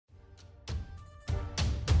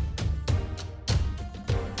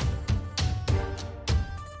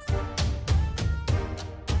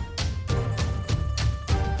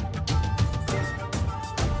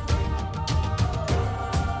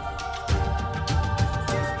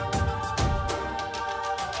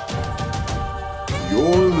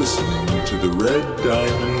You're listening to the Red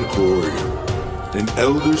Diamond Courier, an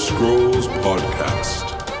Elder Scrolls podcast.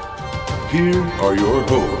 Here are your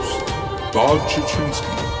hosts, Bob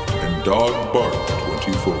Chichinski and Dog Bark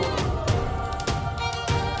 24.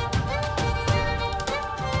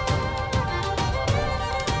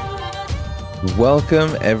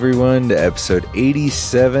 Welcome everyone to episode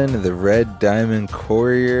 87 of the Red Diamond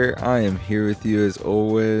Courier. I am here with you as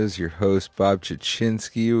always, your host Bob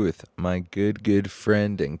Chichinski with my good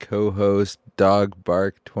friend and co-host Dog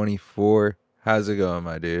Bark 24. How's it going,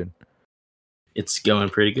 my dude? It's going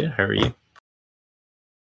pretty good. How are you?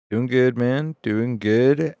 Doing good, man. Doing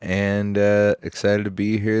good, and excited to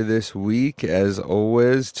be here this week as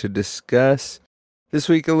always to discuss. This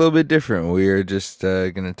week a little bit different. We are just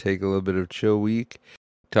going to take a little bit of chill week,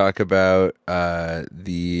 talk about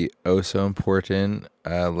the so important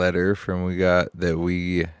letter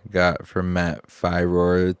we got from Matt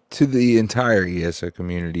Firor to the entire ESO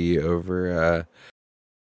community over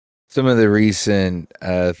some of the recent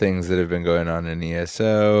things that have been going on in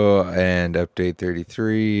ESO and Update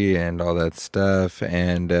 33 and all that stuff.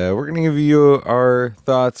 And we're going to give you our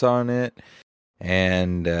thoughts on it.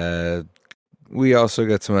 And we also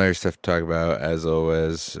got some other stuff to talk about, as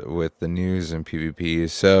always, with the news and PvP.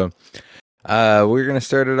 So we're going to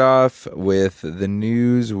start it off with the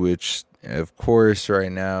news, which, of course, right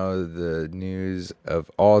now, the news of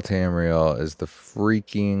all Tamriel is the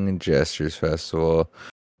freaking Jesters Festival.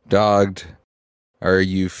 Dogged, are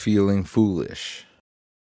you feeling foolish?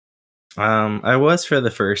 I was for the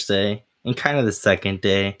first day and kind of the second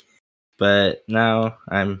day. But now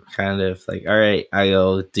I'm kind of like, all right,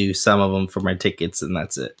 I'll do some of them for my tickets, and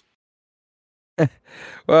that's it.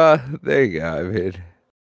 Well, there you go. I mean,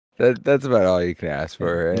 that's about all you can ask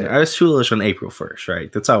for, right? I was foolish on April 1st,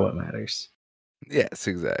 right? That's all what matters. Yes,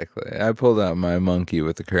 exactly. I pulled out my monkey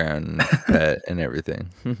with the crown pet and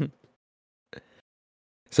everything.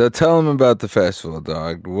 So tell them about the festival,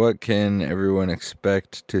 dog. What can everyone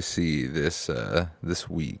expect to see this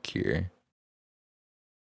week here?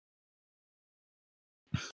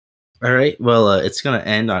 All right. Well, it's going to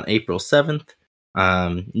end on April 7th.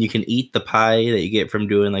 You can eat the pie that you get from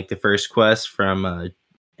doing like the first quest and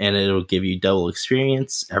it'll give you double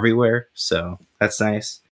experience everywhere. So that's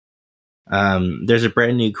nice. There's a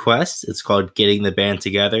brand new quest. It's called Getting the Band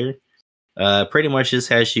Together. Pretty much just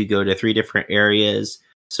has you go to 3 different areas.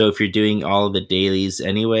 So if you're doing all of the dailies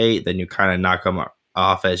anyway, then you kind of knock them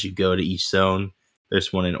off as you go to each zone.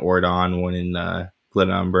 There's one in Ordon, one in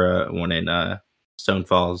Glenumbra, one in Stone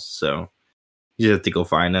Falls, so you just have to go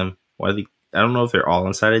find them. I don't know if they're all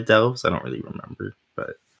inside of Delves. I don't really remember,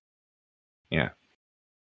 but yeah.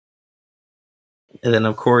 And then,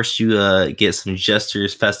 of course, you get some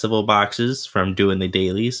Jester's Festival boxes from doing the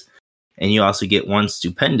dailies, and you also get one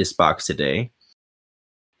Stupendous box today.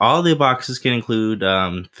 All the boxes can include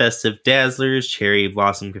Festive Dazzlers, Cherry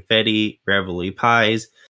Blossom Confetti, Revelry Pies,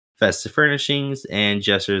 Festive Furnishings, and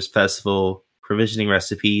Jester's Festival provisioning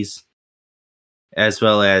recipes, as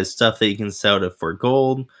well as stuff that you can sell for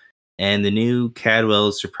gold, and the new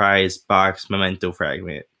Cadwell Surprise Box Memento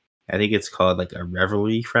Fragment. I think it's called like a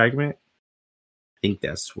Revelry Fragment. I think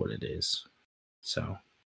that's what it is. So,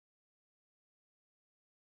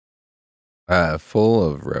 full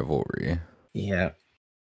of revelry. Yeah.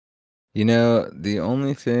 You know, the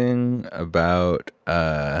only thing about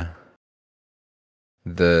the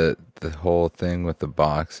whole thing with the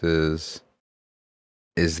boxes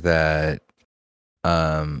is that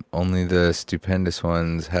only the Stupendous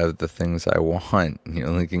ones have the things I want. You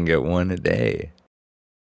only can get one a day.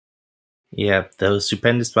 Yeah, those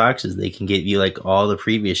Stupendous boxes, they can get you like all the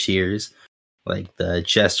previous years, like the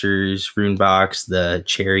Jester's Rune Box, the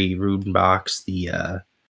Cherry Rune Box, the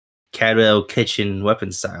Cadwell Kitchen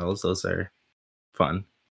Weapon Styles. Those are fun.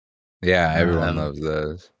 Yeah, everyone loves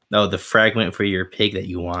those. No, the fragment for your pig that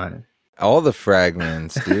you want. All the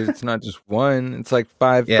fragments, dude. It's not just one. It's like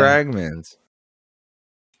 5 fragments.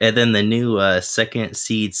 And then the new second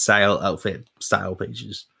seed style outfit style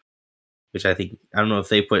pages, which I don't know if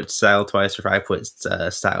they put style twice or if I put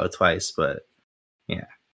style twice, but yeah.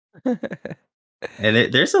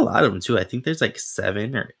 And there's a lot of them too. I think there's like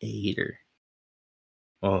 7 or 8 or.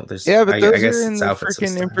 Well, there's but those I guess are in it's the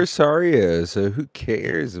freaking impresario, so who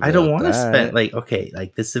cares about I don't want to that? spend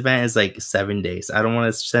like this event is like 7 days. I don't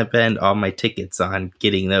want to spend all my tickets on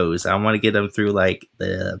getting those. I want to get them through like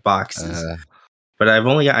the boxes. But I've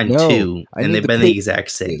only gotten 2, and they've been the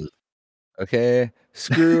exact same. Okay,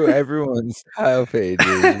 screw everyone's style pages.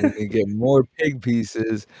 You can get more pig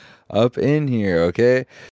pieces up in here. Okay,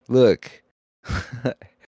 look,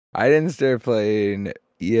 I didn't start playing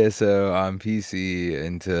ESO on PC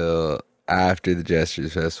until after the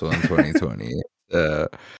Gestures Festival in 2020. So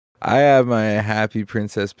I have my Happy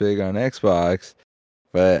Princess Pig on Xbox,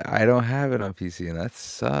 but I don't have it on PC, and that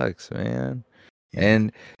sucks, man. Yeah.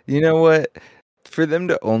 And you know what? For them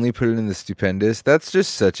to only put it in the Stupendous, that's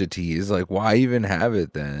just such a tease. Like, why even have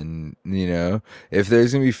it then? You know, if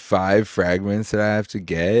there's gonna be 5 fragments that I have to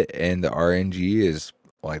get, and the RNG is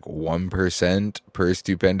like 1% per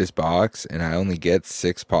Stupendous box, and I only get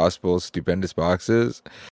 6 possible Stupendous boxes,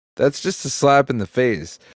 that's just a slap in the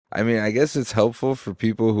face. I mean, I guess it's helpful for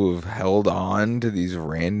people who have held on to these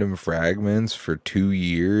random fragments for 2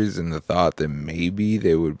 years in the thought that maybe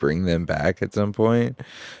they would bring them back at some point.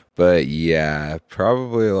 But yeah,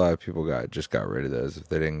 probably a lot of people got rid of those if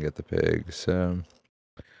they didn't get the pig. So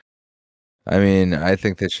I mean, I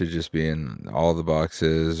think they should just be in all the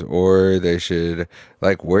boxes, or they should,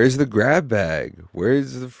 like, where's the grab bag?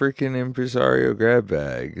 Where's the freaking impresario grab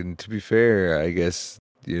bag? And to be fair, I guess,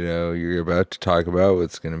 you know, you're about to talk about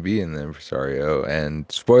what's going to be in the impresario,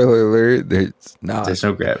 and spoiler alert, there's not There's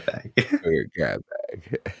no grab bag. a grab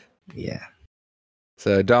bag. Yeah.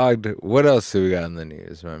 So, dog, what else do we got in the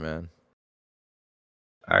news, my man?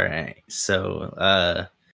 All right. So,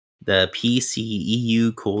 the PC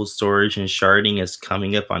EU cold storage and sharding is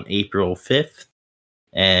coming up on April 5th,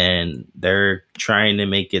 and they're trying to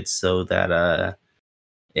make it so that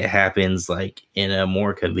it happens like in a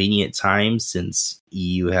more convenient time, since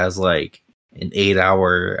EU has like an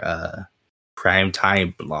 8-hour prime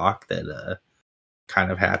time block that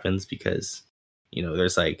kind of happens because, you know,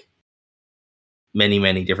 there's like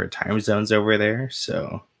many different time zones over there,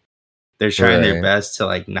 so they're trying their Right. best to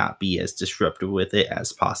like not be as disruptive with it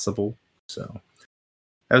as possible. So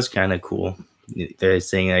that was kind of cool. They're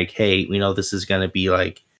saying like, hey, we know this is going to be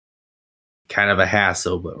like kind of a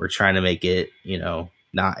hassle, but we're trying to make it, you know,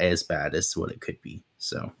 not as bad as what it could be.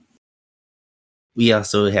 So we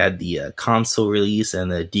also had the console release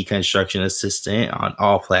and the deconstruction assistant on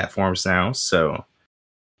all platforms now. So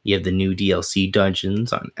you have the new DLC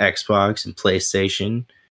dungeons on Xbox and PlayStation,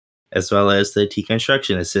 as well as the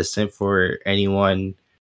deconstruction assistant for anyone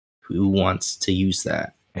who wants to use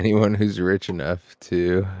that. Anyone who's rich enough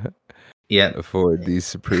to afford these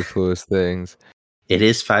superfluous things. It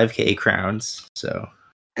is 5K crowns, so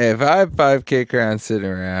if I have 5K crowns sitting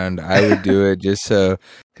around, I would do it just so,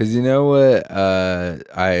 because you know what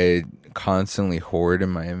I constantly hoard in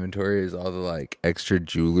my inventory is all the like extra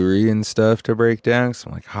jewelry and stuff to break down. So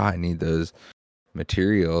I'm like, I need those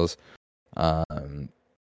materials.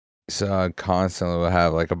 So I constantly will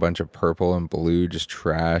have like a bunch of purple and blue just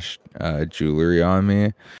trash jewelry on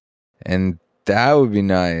me. And that would be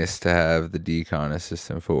nice to have the decon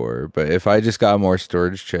assistant for. But if I just got more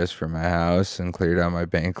storage chests for my house and cleared out my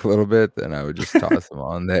bank a little bit, then I would just toss them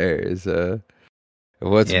on there.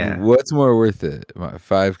 What's more worth it? My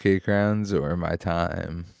 5K crowns or my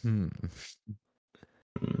time?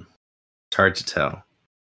 It's hard to tell.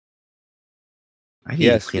 I need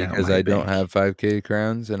Yes, to clean because out my I don't bank. have 5K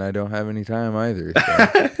crowns and I don't have any time either.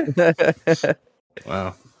 So.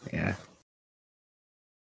 Well, yeah.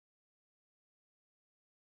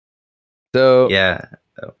 So yeah.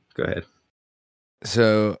 Oh, go ahead.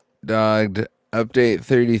 So, dog, update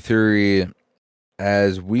 33,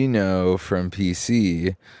 as we know from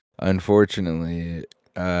PC, unfortunately,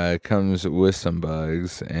 comes with some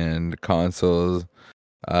bugs, and consoles,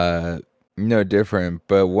 no different.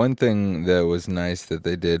 But one thing that was nice that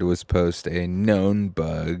they did was post a known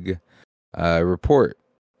bug report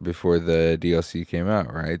before the DLC came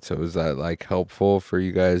out, right? So was that like helpful for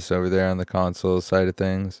you guys over there on the console side of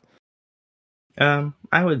things?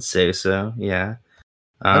 I would say so. Yeah.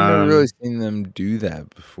 I've never really seen them do that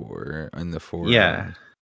before in the forum. Yeah,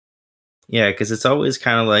 because it's always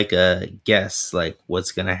kind of like a guess, like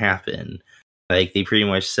what's gonna happen. Like they pretty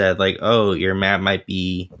much said, like, oh, your map might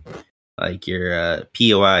be like your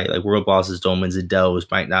POI, like World Bosses, Dolmens, and Delves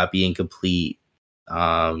might not be incomplete.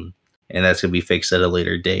 And that's gonna be fixed at a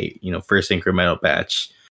later date. You know, first incremental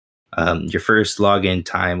batch. Your first login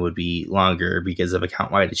time would be longer because of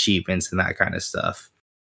account-wide achievements and that kind of stuff.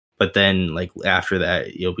 But then, like after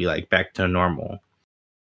that, you'll be like back to normal.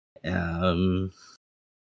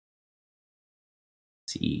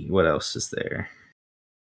 See what else is there.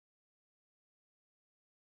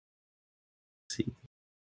 See,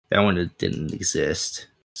 that one didn't exist.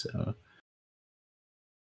 So.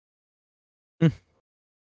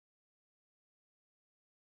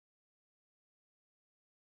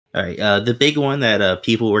 All right. The big one that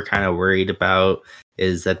people were kind of worried about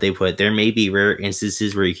is that they put there may be rare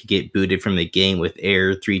instances where you could get booted from the game with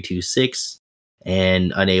error 326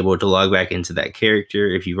 and unable to log back into that character.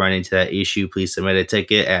 If you run into that issue, please submit a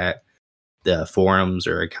ticket at the forums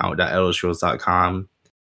or account.elderscrolls.com,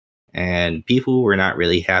 and people were not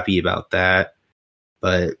really happy about that.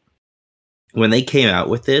 But when they came out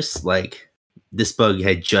with this, like, this bug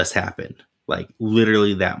had just happened, like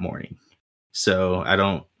literally that morning. So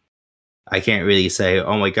I can't really say,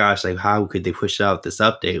 oh my gosh, like how could they push out this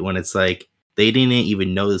update when it's like they didn't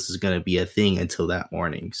even know this was going to be a thing until that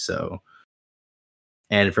morning. So,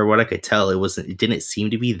 and for what I could tell, it didn't seem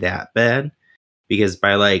to be that bad, because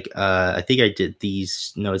by like I think I did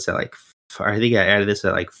these notes at like I think I added this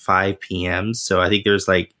at like 5 p.m. So I think there's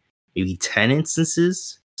like maybe 10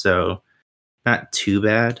 instances. So not too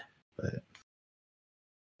bad, but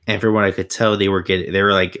and for what I could tell, they were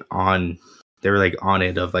like on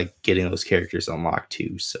it of like getting those characters unlocked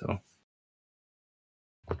too. So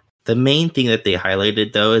the main thing that they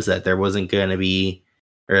highlighted though is that there wasn't going to be,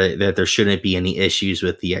 or that there shouldn't be any issues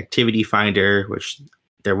with the activity finder, which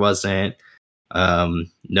there wasn't.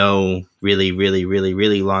 No really, really, really,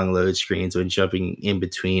 really long load screens when jumping in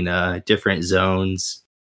between different zones,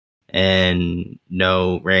 and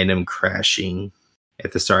no random crashing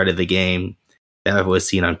at the start of the game that was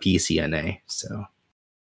seen on PCNA. So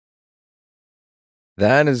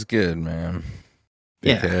That is good, man.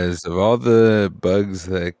 yeah. Because of all the bugs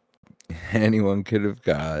that anyone could have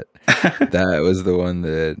got, that was the one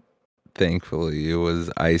that thankfully was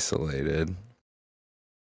isolated.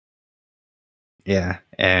 Yeah,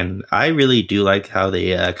 and I really do like how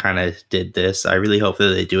they kind of did this. I really hope that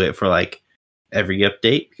they do it for like every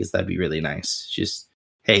update, because that'd be really nice. Just,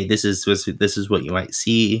 hey, this is what you might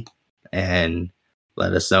see, and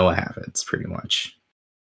let us know what happens, pretty much.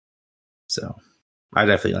 So I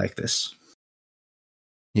definitely like this.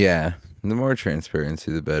 Yeah, the more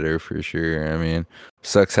transparency, the better, for sure. I mean,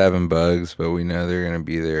 sucks having bugs, but we know they're going to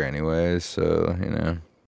be there anyways, so,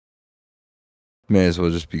 may as well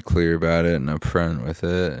just be clear about it and upfront with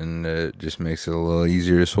it, and it just makes it a little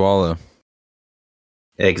easier to swallow.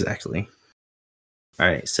 Exactly. All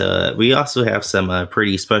right, so we also have some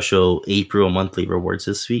pretty special April monthly rewards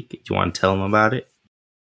this week. Do you want to tell them about it?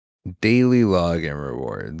 Daily login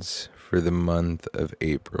rewards for the month of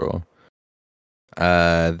April.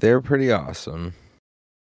 They're pretty awesome.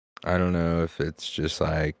 I don't know if it's just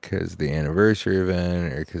like because the anniversary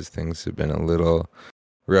event, or because things have been a little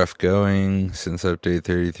rough going since update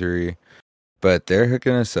 33, but they're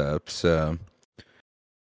hooking us up. So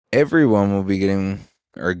everyone will be getting,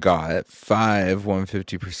 or got, 5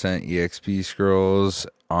 150% EXP scrolls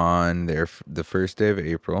on the first day of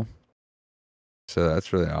April. So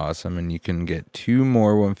that's really awesome. And you can get 2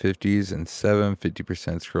 more 150s and 7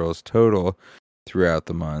 50% scrolls total throughout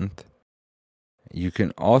the month. You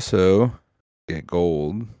can also get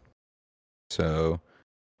gold. So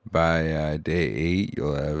by day 8,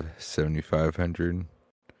 you'll have 7,500.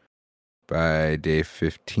 By day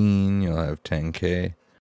 15, you'll have 10K.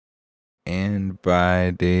 And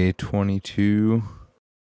by day 22,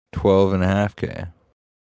 12.5K.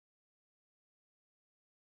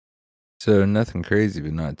 So nothing crazy,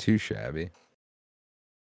 but not too shabby.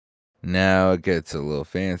 Now it gets a little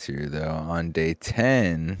fancier, though. On day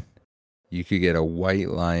 10, you could get a White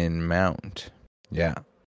Lion mount. Yeah,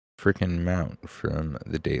 freaking mount from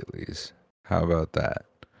the dailies. How about that?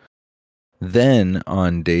 Then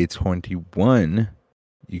on day 21,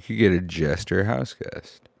 you could get a Jester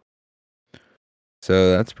Houseguest.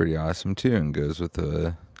 So that's pretty awesome too, and goes with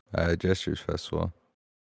the Jesters Festival.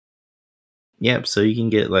 Yep, so you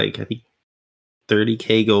can get like, I think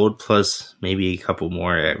 30k gold plus maybe a couple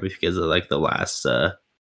more because of like the last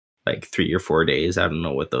like 3 or 4 days. I don't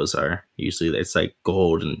know what those are. Usually it's like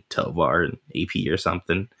gold and Telvar and AP or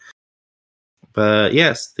something. But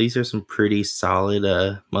yes, these are some pretty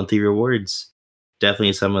solid monthly rewards.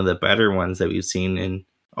 Definitely some of the better ones that we've seen in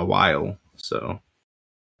a while. So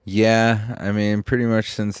yeah, I mean, pretty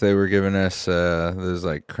much since they were giving us those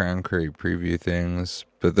like Crown Crate preview things,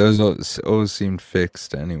 but those always seemed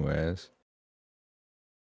fixed anyways.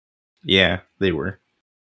 yeah, they were.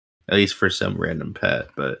 At least for some random pet,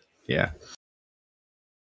 but yeah.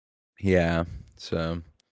 Yeah, so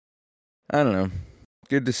I don't know.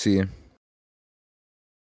 Good to see.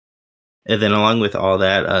 And then along with all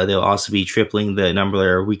that, they'll also be tripling the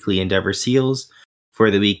number of weekly Endeavor seals for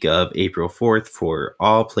the week of April 4th for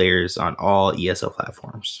all players on all ESO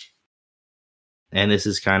platforms. And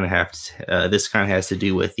this kind of has to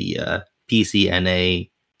do with the PCNA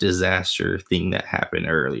disaster thing that happened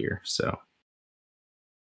earlier. So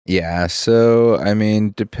Yeah, so I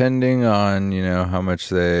mean, depending on, how much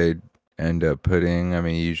they end up putting, I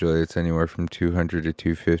mean, usually it's anywhere from 200 to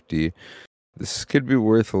 250. This could be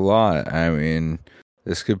worth a lot. I mean,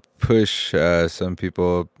 this could push some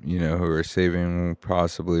people, who are saving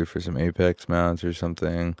possibly for some Apex mounts or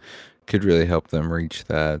something. Could really help them reach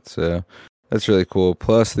that. So that's really cool.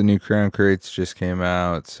 Plus, the new crown crates just came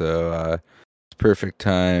out, so it's perfect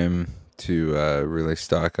time to really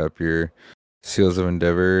stock up your Seals of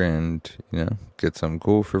Endeavor and get something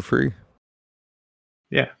cool for free.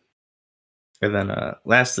 Yeah. And then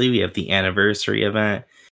lastly, we have the anniversary event.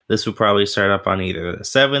 This will probably start up on either the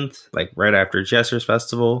 7th, like right after Jester's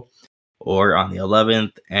Festival, or on the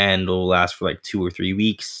 11th, and will last for like 2 or 3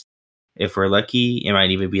 weeks. If we're lucky, it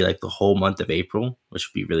might even be like the whole month of April, which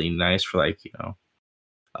would be really nice for like,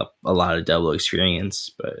 a lot of double experience,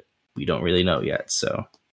 but we don't really know yet. So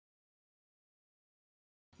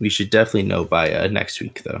we should definitely know by next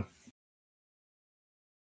week, though.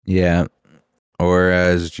 Yeah. Or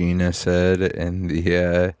as Gina said in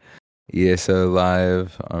the ESO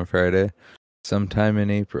Live on Friday, sometime in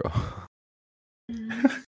April.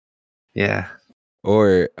 Yeah.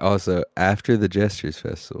 Or also after the Jesters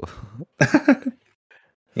Festival.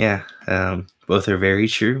 Yeah. Both are very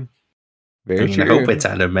true. Very true. I hope it's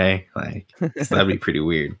out of May. That'd be pretty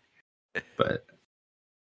weird. But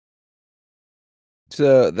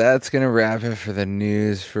so that's gonna wrap it for the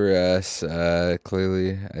news for us.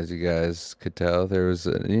 Clearly, as you guys could tell, there was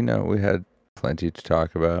we had plenty to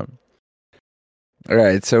talk about. All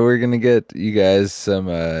right, so we're gonna get you guys some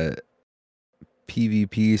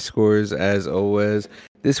PvP scores as always.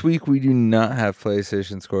 This week we do not have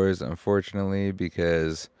PlayStation scores, unfortunately,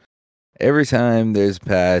 because every time there's a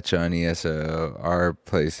patch on ESO, our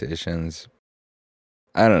PlayStations,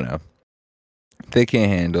 I don't know, they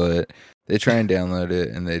can't handle it. They try and download it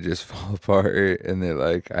and they just fall apart, and they're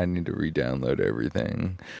like, I need to re-download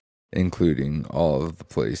everything, including all of the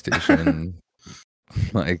PlayStation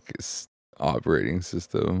operating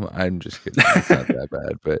system. I'm just kidding. It's not that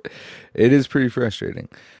bad, but it is pretty frustrating.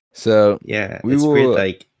 So yeah, it's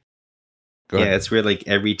weird. It's weird. Like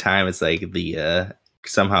every time, it's like the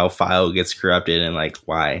somehow file gets corrupted, and like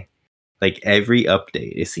why? Like every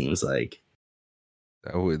update, it seems like.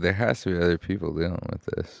 Oh, there has to be other people dealing with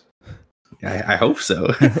this. I hope so.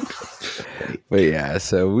 But yeah,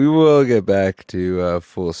 so we will get back to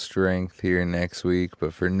full strength here next week.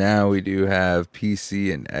 But for now, we do have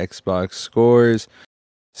PC and Xbox scores.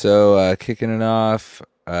 So kicking it off,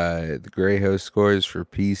 the Grey Host scores for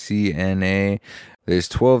PC NA. There's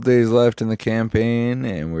 12 days left in the campaign,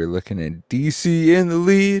 and we're looking at DC in the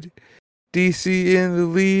lead. DC in the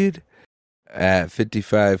lead at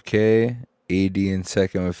 55K. AD in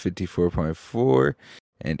second with 54.4.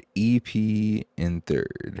 And EP in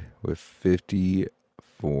third with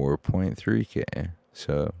 54.3K.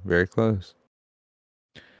 So very close.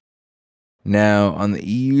 Now on the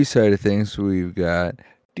EU side of things, we've got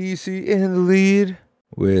DC in the lead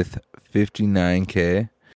with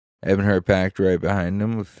 59K. Ebonheart Pact right behind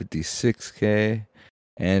him with 56K.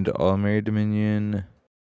 And All Merry Dominion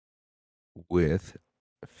with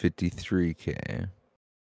 53K.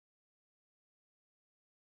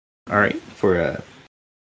 All right, for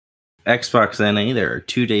Xbox NA, there are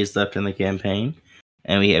 2 days left in the campaign,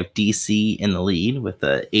 and we have DC in the lead with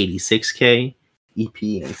 86K, EP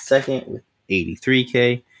in second with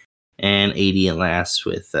 83K, and AD in last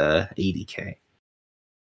with 80K.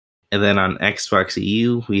 And then on Xbox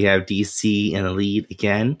EU, we have DC in the lead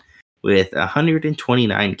again with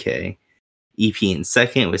 129K, EP in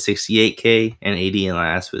second with 68K, and AD in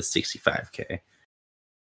last with 65K.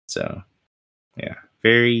 So, yeah,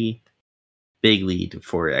 very big lead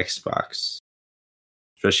for Xbox,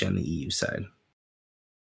 especially on the EU side.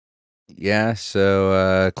 Yeah,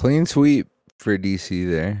 so clean sweep for DC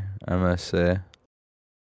there, I must say.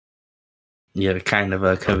 Yeah, kind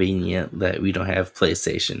of convenient that we don't have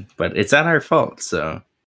PlayStation, but it's not our fault, so.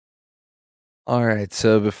 All right,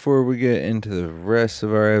 so before we get into the rest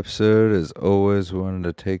of our episode, as always, we wanted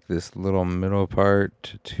to take this little middle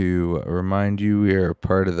part to remind you we are a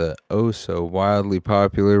part of the wildly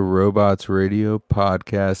popular Robots Radio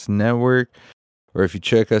podcast network, or if you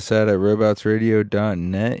check us out at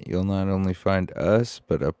robotsradio.net, you'll not only find us,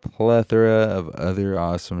 but a plethora of other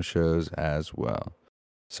awesome shows as well.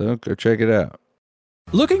 So go check it out.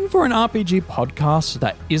 Looking for an RPG podcast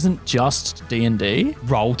that isn't just D&D?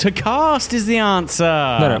 Roll to Cast is the answer.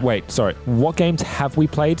 No, wait, sorry. What games have we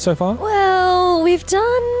played so far? Well, we've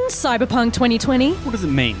done Cyberpunk 2020. What does it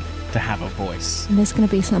mean to have a voice? And there's going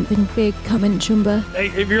to be something big coming, Chumba. Hey,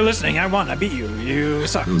 if you're listening, I won. I beat you. You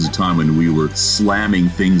suck. There was a time when we were slamming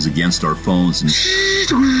things against our phones and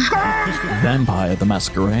Vampire the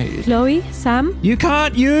Masquerade. Chloe, Sam, You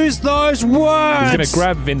can't use those words! He's going to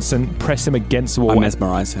grab Vincent, press him against the wall. I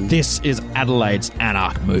mesmerize him. This is Adelaide's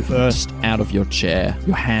Anarch move. Burst out of your chair.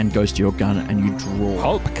 Your hand goes to your gun and you draw.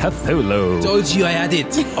 Hulk Cthulhu. Told you I had it.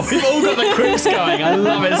 Oh, we've all got the quicks going. I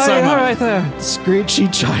love it so much. Right there. Screechy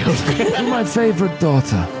child. You're my favorite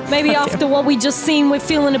daughter. maybe after what we just seen, we're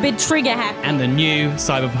feeling a bit trigger happy. And the new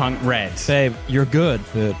Cyberpunk Red. Babe, you're good,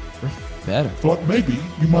 but we're better. Thought maybe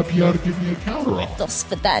you might be able to give me a counter offer. Dos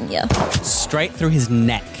Vidania. Straight through his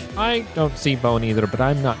neck. I don't see bone either, but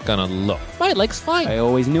I'm not going to look. My leg's fine. I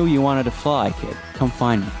always knew you wanted to fly, kid. Come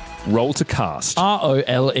find me. Roll to cast.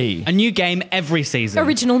 ROLE. A new game every season.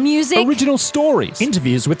 Original music. Original stories.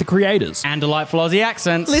 Interviews with the creators. And delightful Aussie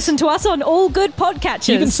accents. Listen to us on all good podcatchers.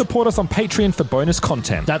 Even support us on Patreon for bonus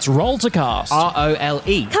content. That's Roll to Cast.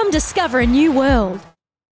 ROLE. Come discover a new world.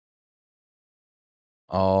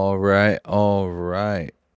 All right.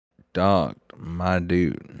 Dog, my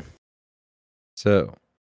dude. So,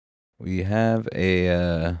 we have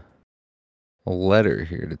a letter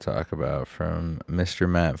here to talk about from Mr.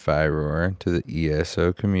 Matt Firor to the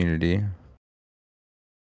ESO community.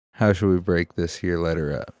 How should we break this here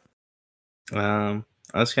letter up? I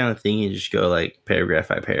was kind of thinking just go like paragraph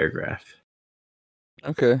by paragraph.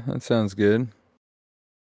 Okay, that sounds good.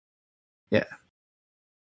 Yeah.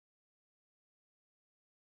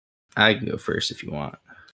 I can go first if you want.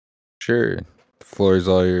 Sure. The floor is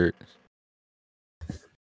all yours.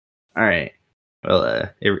 All right. Well,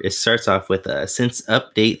 it starts off with, since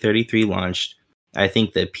Update 33 launched, I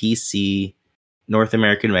think the PC North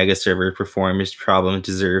American Mega Server performance problem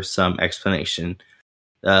deserves some explanation.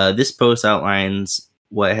 This post outlines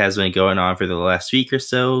what has been going on for the last week or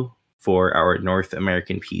so for our North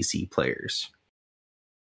American PC players.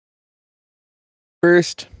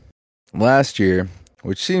 First, last year,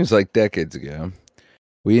 which seems like decades ago,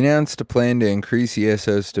 we announced a plan to increase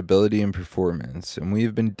ESO stability and performance, and we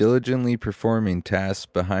have been diligently performing tasks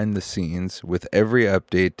behind the scenes with every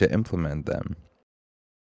update to implement them.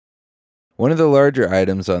 One of the larger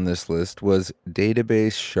items on this list was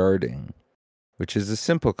database sharding, which is a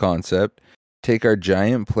simple concept. Take our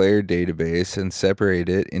giant player database and separate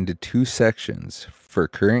it into two sections for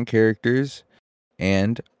current characters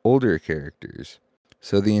and older characters.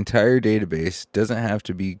 So the entire database doesn't have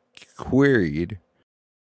to be queried.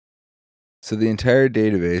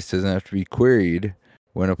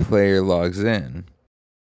 When a player logs in.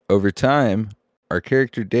 Over time, our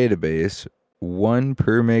character database, 1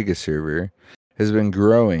 per mega server, has been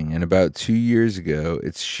growing, and about 2 years ago,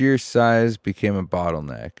 its sheer size became a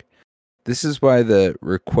bottleneck. This is why the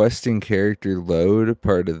requesting character load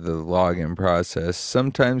part of the login process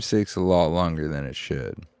sometimes takes a lot longer than it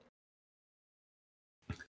should.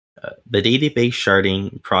 The database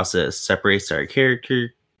sharding process separates our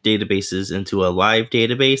character databases into a live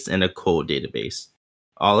database and a cold database.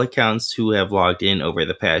 All accounts who have logged in over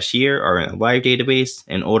the past year are in the live database,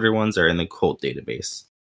 and older ones are in the cold database.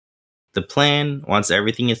 The plan, once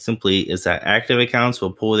everything is complete, is that active accounts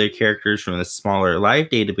will pull their characters from the smaller live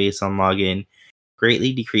database on login,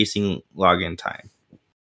 greatly decreasing login time.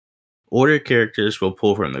 Older characters will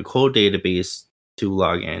pull from the cold database to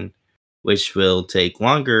log in, which will take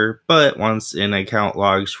longer, but once an account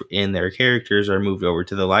logs in, their characters are moved over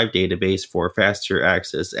to the live database for faster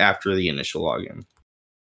access after the initial login.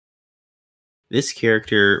 This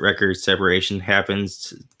character record separation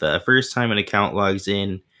happens the first time an account logs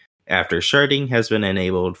in after sharding has been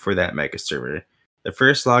enabled for that mega server. The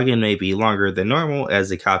first login may be longer than normal as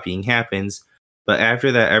the copying happens, but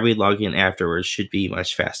after that, every login afterwards should be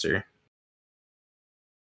much faster.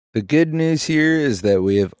 The good news here is that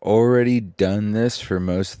we have already done this for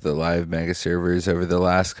most of the live mega servers over the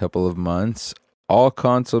last couple of months. All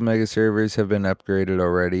console mega servers have been upgraded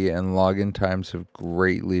already, and login times have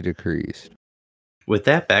greatly decreased. With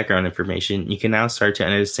that background information, you can now start to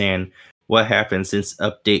understand what happened since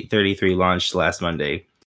Update 33 launched last Monday.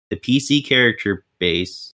 The PC character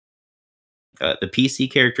database,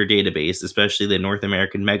 especially the North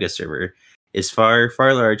American Mega Server, is far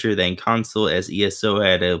larger than console, as ESO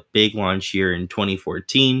had a big launch year in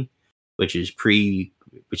 2014, which is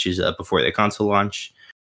before the console launch,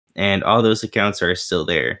 and all those accounts are still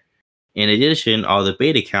there. In addition, all the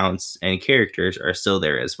beta accounts and characters are still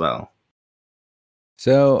there as well.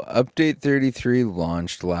 So, Update 33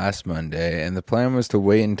 launched last Monday, and the plan was to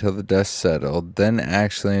wait until the dust settled, then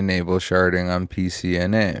actually enable sharding on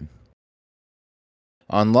PCNA.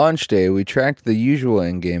 On launch day, we tracked the usual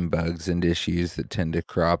in-game bugs and issues that tend to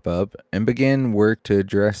crop up, and began work to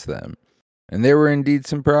address them. And there were indeed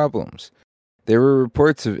some problems. There were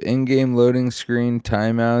reports of in-game loading screen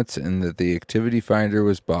timeouts and that the activity finder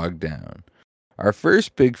was bogged down. Our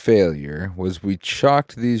first big failure was we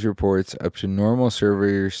chalked these reports up to normal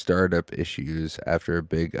server startup issues after a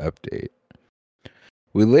big update.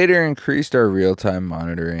 We later increased our real-time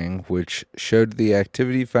monitoring, which showed the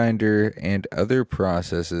activity finder and other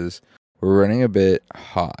processes were running a bit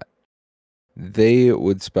hot. They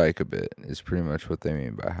would spike a bit, is pretty much what they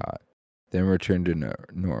mean by hot. Then return to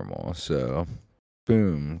normal. So,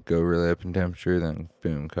 boom, go really up in temperature, then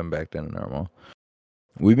boom, come back down to normal.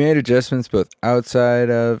 We made adjustments both outside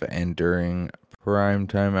of and during prime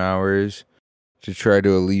time hours to try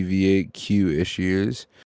to alleviate queue issues,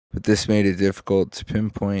 but this made it difficult to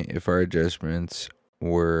pinpoint if our adjustments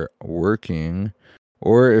were working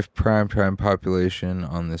or if primetime population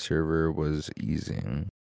on the server was easing.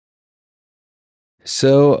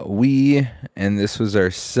 So we, and this was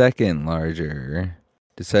our second large error,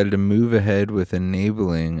 decided to move ahead with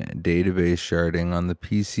enabling database sharding on the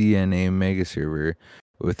PCNA mega server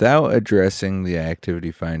without addressing the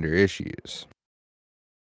activity finder issues.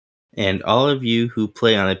 And all of you who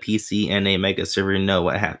play on a PCNA mega server know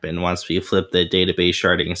what happened once we flipped the database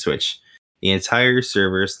sharding switch. The entire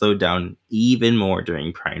server slowed down even more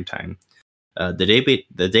during prime time. The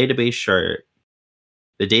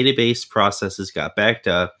database processes got backed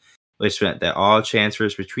up, which meant that all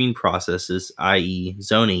transfers between processes, i.e.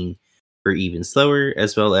 zoning, were even slower,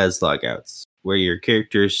 as well as logouts, where your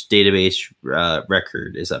character's database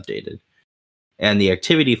record is updated. And the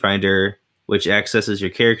activity finder, which accesses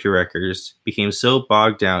your character records, became so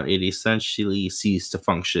bogged down it essentially ceased to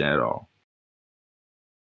function at all.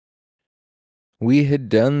 We had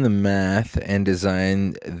done the math and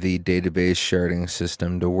designed the database sharding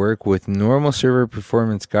system to work with normal server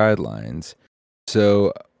performance guidelines.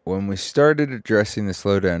 So when we started addressing the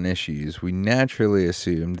slowdown issues, we naturally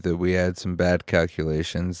assumed that we had some bad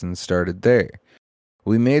calculations and started there.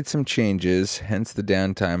 We made some changes, hence the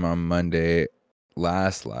downtime on Monday,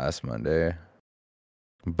 last Monday,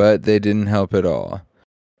 but they didn't help at all.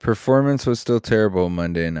 Performance was still terrible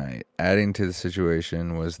Monday night. Adding to the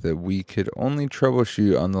situation was that we could only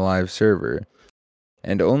troubleshoot on the live server,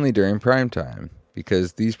 and only during prime time,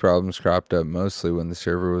 because these problems cropped up mostly when the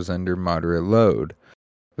server was under moderate load.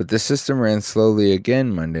 But the system ran slowly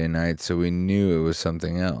again Monday night, so we knew it was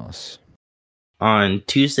something else. On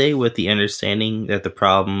Tuesday, with the understanding that the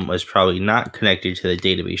problem was probably not connected to the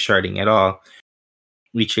database sharding at all,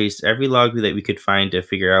 we chased every log that we could find to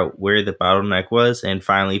figure out where the bottleneck was and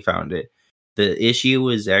finally found it. The issue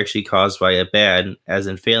was actually caused by a bad, as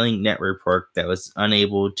in failing network port that was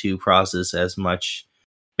unable to process as much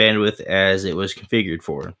bandwidth as it was configured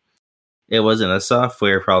for. It wasn't a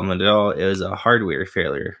software problem at all, it was a hardware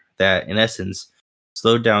failure that, in essence,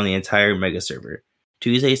 slowed down the entire mega server.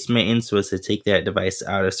 Tuesday's maintenance was to take that device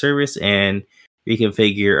out of service and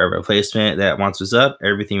reconfigure a replacement that once was up,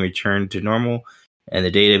 everything returned to normal, and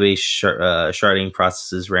the database sharding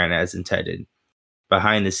processes ran as intended,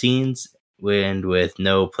 behind the scenes and with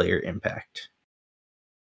no player impact.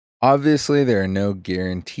 Obviously, there are no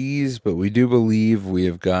guarantees, but we do believe we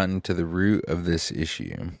have gotten to the root of this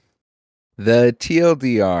issue. The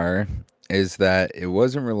TLDR is that it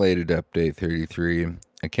wasn't related to Update 33,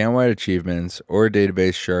 account-wide achievements, or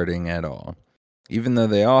database sharding at all, even though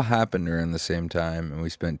they all happened around the same time and we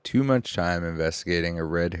spent too much time investigating a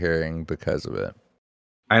red herring because of it.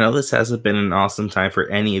 I know this hasn't been an awesome time for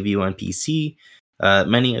any of you on PC.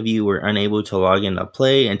 Many of you were unable to log in to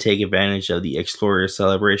play and take advantage of the Explorer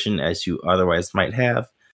celebration as you otherwise might have.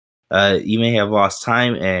 You may have lost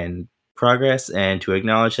time and progress, and to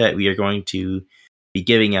acknowledge that, we are going to be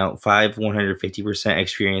giving out 5 150%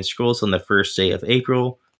 experience scrolls on the first day of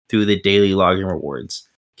April through the daily login rewards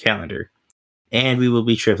calendar. And we will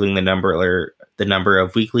be tripling the number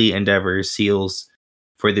of weekly endeavor seals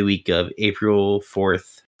for the week of April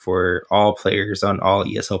 4th for all players on all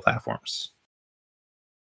ESO platforms.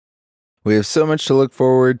 We have so much to look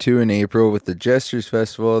forward to in April with the Jesters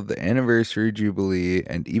Festival, the Anniversary Jubilee,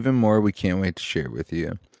 and even more we can't wait to share with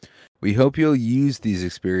you. We hope you'll use these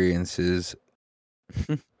experiences.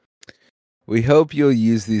 We hope you'll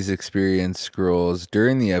use these experience scrolls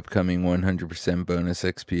during the upcoming 100% bonus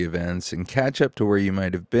XP events and catch up to where you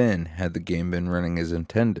might have been had the game been running as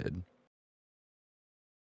intended.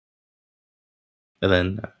 And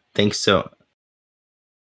then thanks so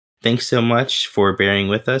much for bearing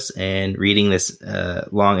with us and reading this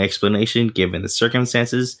long explanation. Given the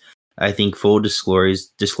circumstances, I think full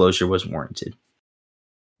disclosure was warranted.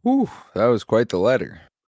 Whew, that was quite the letter.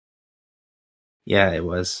 Yeah, it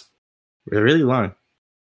was. It was really long.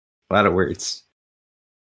 A lot of words.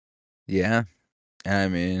 Yeah, I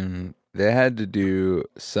mean, they had to do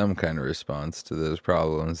some kind of response to those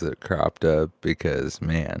problems that cropped up because,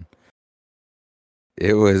 man,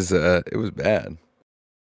 it was bad.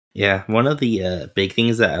 Yeah, one of the big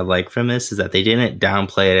things that I like from this is that they didn't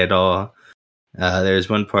downplay it at all. There's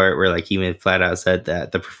one part where like he even flat out said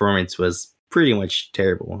that the performance was pretty much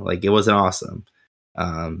terrible. Like it wasn't awesome.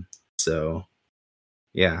 So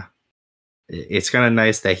yeah, it's kind of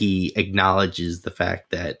nice that he acknowledges the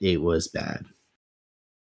fact that it was bad.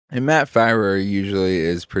 And Matt Firor usually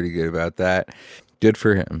is pretty good about that. Good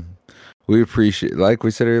for him. We appreciate, like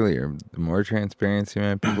we said earlier, the more transparency,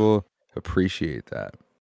 man, people appreciate that.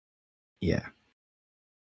 Yeah.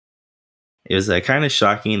 It was kind of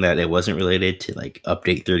shocking that it wasn't related to like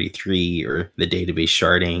update 33 or the database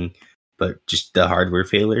sharding, but just the hardware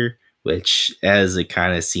failure, which as it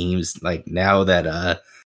kind of seems like now that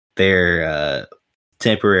their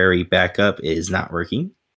temporary backup is not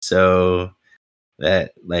working. So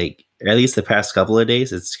that like at least the past couple of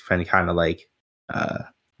days it's kind of like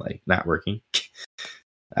not working.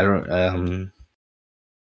 I don't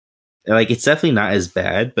like it's definitely not as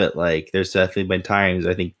bad, but like there's definitely been times,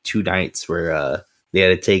 I think 2 nights where they had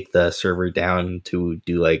to take the server down to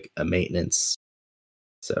do like a maintenance.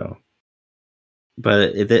 So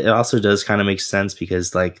but it also does kind of make sense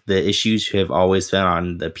because like the issues have always been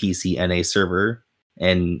on the PC NA server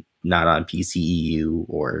and not on PC EU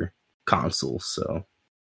or console. So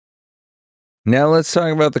now let's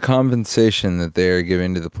talk about the compensation that they are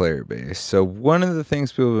giving to the player base. So one of the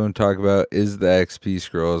things people have been talking about is the XP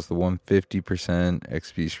scrolls, the 150%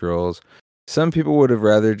 XP scrolls. Some people would have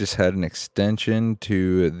rather just had an extension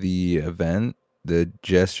to the event, the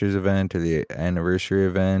Gestures event or the anniversary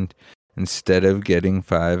event, instead of getting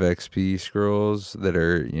 5 XP scrolls that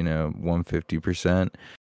are, 150%.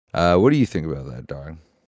 What do you think about that, dog?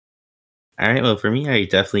 all right, well for me I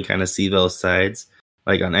definitely kind of see both sides.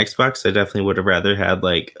 Like on Xbox, I definitely would have rather had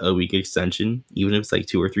like a week extension, even if it's like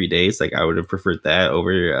 2 or 3 days. Like I would have preferred that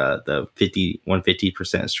over the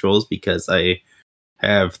 150% strolls because I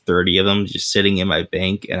have 30 of them just sitting in my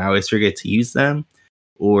bank and I always forget to use them.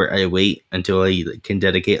 Or I wait until I can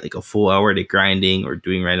dedicate like a full hour to grinding or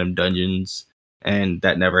doing random dungeons, and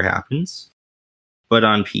that never happens. But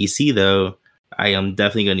on PC though, I am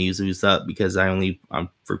definitely going to use these up because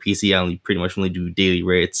for PC I only pretty much only do daily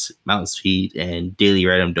rates, mount speed, and daily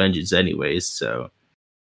random dungeons anyways. So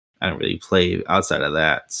I don't really play outside of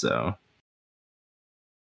that. So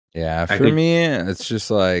yeah, for me, it's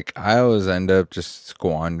just like I always end up just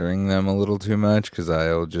squandering them a little too much because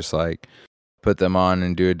I'll just like put them on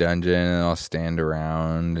and do a dungeon and I'll stand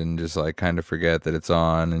around and just like kind of forget that it's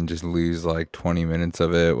on and just lose like 20 minutes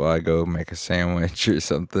of it while I go make a sandwich or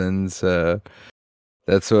something. So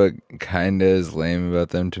that's what kind of is lame about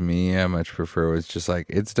them to me. I much prefer it's just like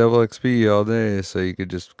it's double XP all day, so you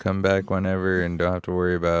could just come back whenever and don't have to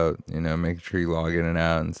worry about making sure you log in and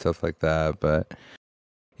out and stuff like that. But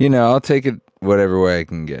I'll take it whatever way I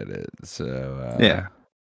can get it. So yeah,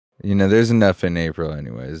 there's enough in April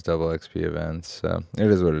anyways, double XP events. So it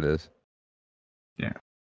is what it is. Yeah.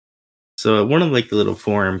 So one of like the little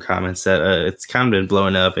forum comments that it's kind of been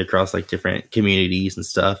blowing up across like different communities and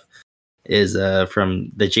stuff is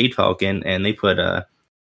from the Jade Falcon, and they put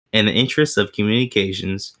in the interest of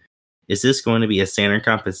communications, is this going to be a standard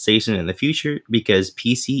compensation in the future? Because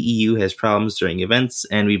PCEU has problems during events,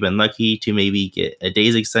 and we've been lucky to maybe get a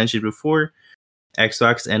day's extension before.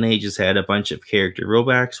 Xbox NA just had a bunch of character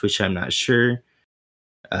rollbacks, which I'm not sure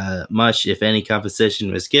much, if any,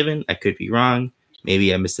 compensation was given. I could be wrong.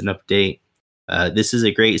 Maybe I missed an update. This is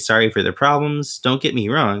a great sorry for the problems. Don't get me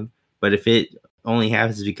wrong, but if it only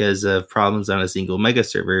happens because of problems on a single mega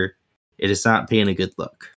server, it is not painting a good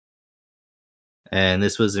look. And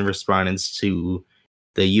this was in response to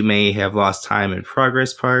the you may have lost time in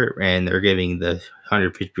progress part, and they're giving the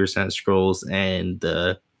 150% scrolls and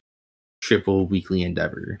the triple weekly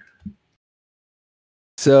endeavor.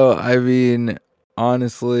 So, I mean,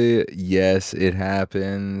 honestly, yes, it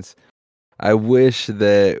happens. I wish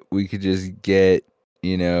that we could just get,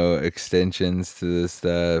 extensions to this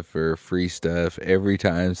stuff or free stuff every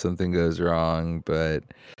time something goes wrong. But,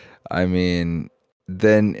 I mean,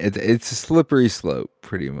 then it's a slippery slope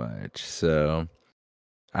pretty much. So,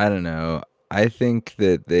 I don't know. I think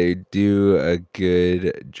that they do a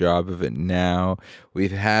good job of it now. We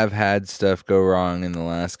have had stuff go wrong in the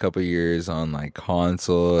last couple of years on like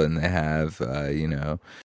console, and they have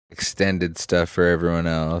extended stuff for everyone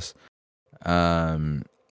else.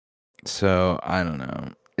 So I don't know.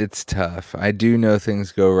 It's tough. I do know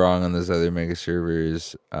things go wrong on those other mega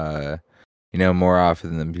servers, more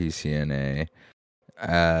often than PCNA.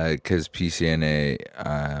 Because PCNA,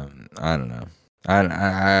 I don't know.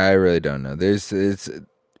 I really don't know. It's a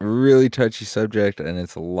really touchy subject, and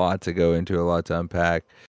it's a lot to go into, a lot to unpack.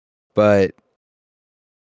 But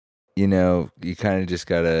you kind of just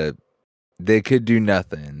gotta. They could do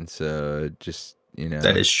nothing, so just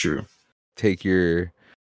That is true. take your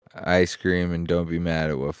ice cream and don't be mad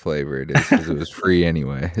at what flavor it is because it was free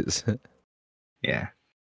anyways. Yeah.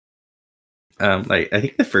 I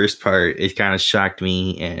think the first part, it kind of shocked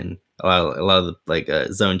me, and a lot of the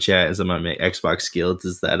zone chat and some of my Xbox guilds,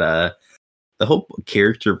 is that the whole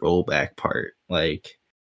character rollback part, like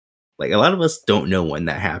a lot of us don't know when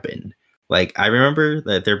that happened. Like, I remember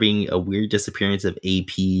that there being a weird disappearance of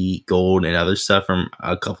AP, gold, and other stuff from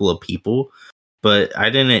a couple of people, but I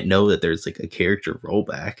didn't know that there's like a character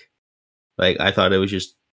rollback. Like, I thought it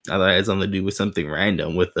had something to do with something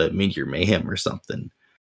random with a Meteor Mayhem or something.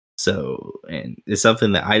 So, and it's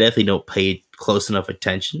something that I definitely don't pay close enough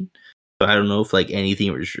attention. So I don't know if like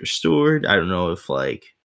anything was restored. I don't know if like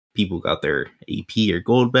people got their AP or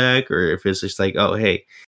gold back, or if it's just like, oh, hey,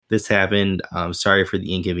 this happened. Sorry for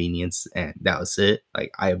the inconvenience, and that was it.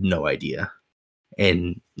 Like, I have no idea,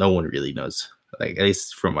 and no one really knows. Like, at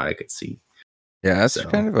least from what I could see. Yeah, that's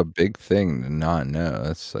kind of a big thing to not know.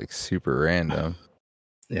 That's like super random.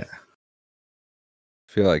 Yeah.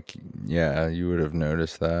 I feel like, yeah, you would have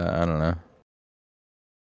noticed that. I don't know.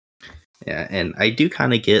 Yeah, and I do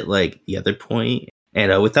kind of get like the other point.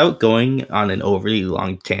 And without going on an overly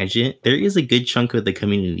long tangent, there is a good chunk of the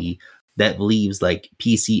community that believes like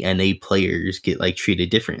PCNA players get like treated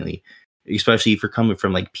differently, especially if you're coming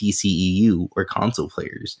from like PCEU or console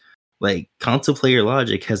players. Like, console player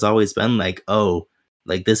logic has always been like, oh,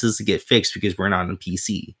 like this is to get fixed because we're not on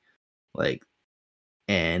PC. Like,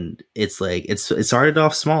 and it's like it started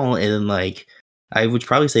off small, and then like I would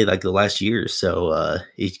probably say like the last year or so,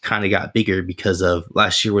 it kind of got bigger because of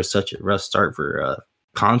last year was such a rough start for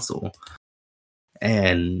console.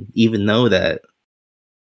 And even though that,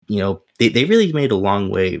 they really made a long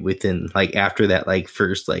way within like after that like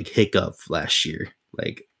first like hiccup last year,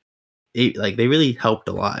 like they really helped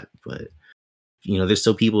a lot. But there's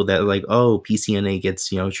still people that are like, oh, PCNA gets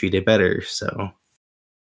treated better. So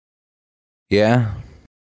yeah,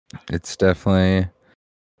 it's definitely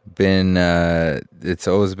been it's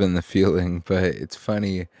always been the feeling, but it's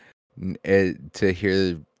funny to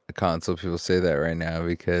hear the console people say that right now,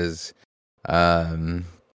 because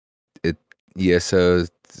ESO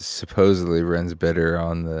supposedly runs better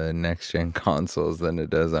on the next gen consoles than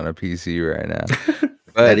it does on a PC right now.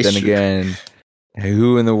 But then again,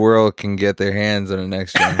 who in the world can get their hands on a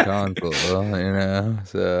next gen console?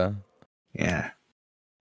 So yeah.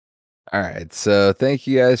 All right, so thank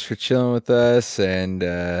you guys for chilling with us and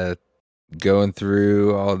going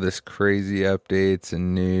through all this crazy updates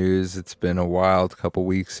and news. It's been a wild couple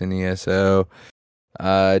weeks in ESO.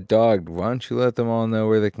 Dog, why don't you let them all know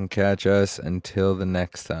where they can catch us until the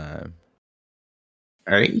next time?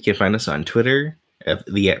 All right, you can find us on Twitter at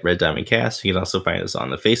Red Diamond Cast. You can also find us on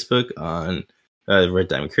the Facebook on Red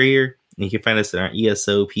Diamond Courier. And you can find us in our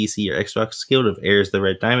ESO, PC, or Xbox Guild of Heirs the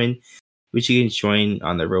Red Diamond, which you can join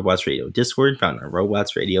on the Robots Radio Discord found on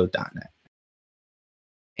robotsradio.net.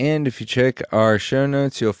 And if you check our show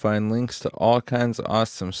notes, you'll find links to all kinds of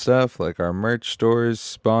awesome stuff like our merch stores,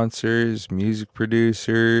 sponsors, music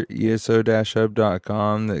producer,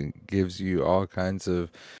 ESO-hub.com that gives you all kinds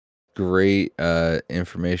of great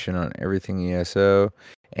information on everything ESO.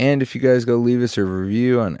 And if you guys go leave us a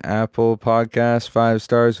review on Apple Podcasts, 5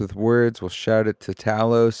 stars with words, we'll shout it to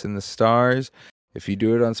Talos in the stars. If you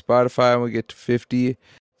do it on Spotify and we get to 50,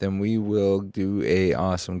 then we will do a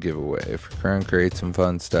awesome giveaway for Crown Create some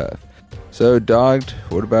fun stuff. So, Dogged,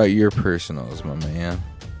 what about your personals, my man?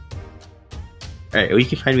 Alright, well, you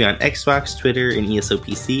can find me on Xbox, Twitter, and ESO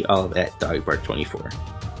PC, all at DogBark24.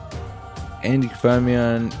 And you can find me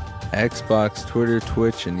on Xbox, Twitter,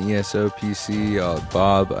 Twitch, and ESO PC, all at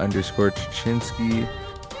Bob_Chachinsky.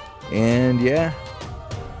 And yeah,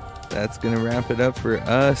 that's going to wrap it up for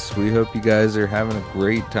us. We hope you guys are having a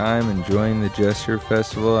great time enjoying the Gesture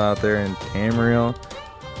Festival out there in Tamriel.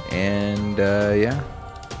 And yeah,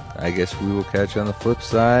 I guess we will catch you on the flip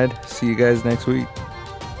side. See you guys next week.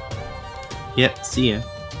 Yep, see ya.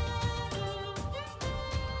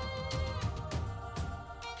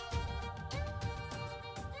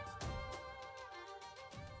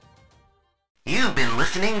 You've been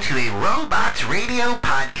listening to a Robots Radio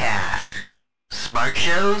podcast. Smart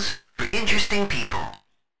shows for interesting people.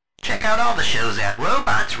 Check out all the shows at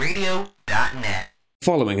robotsradio.net.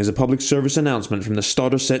 Following is a public service announcement from the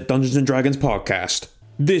Starter Set Dungeons & Dragons podcast.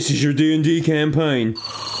 This is your D&D campaign.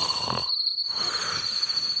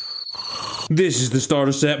 This is the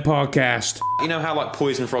Starter Set podcast. You know how like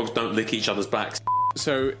poison frogs don't lick each other's backs?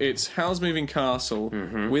 So it's Howl's Moving Castle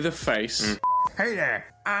with a face. Hey there,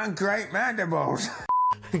 I'm Great Mandibles.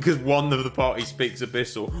 Because one of the party speaks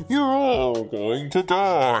Abyssal. You're all going to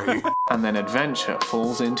die. And then adventure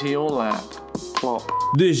falls into your lap. Plop.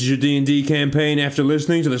 This is your D&D campaign after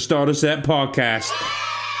listening to the Starter Set podcast.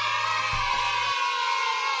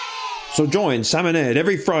 So join Sam and Ed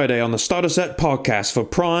every Friday on the Starter Set podcast for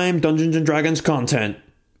prime Dungeons & Dragons content.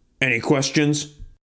 Any questions?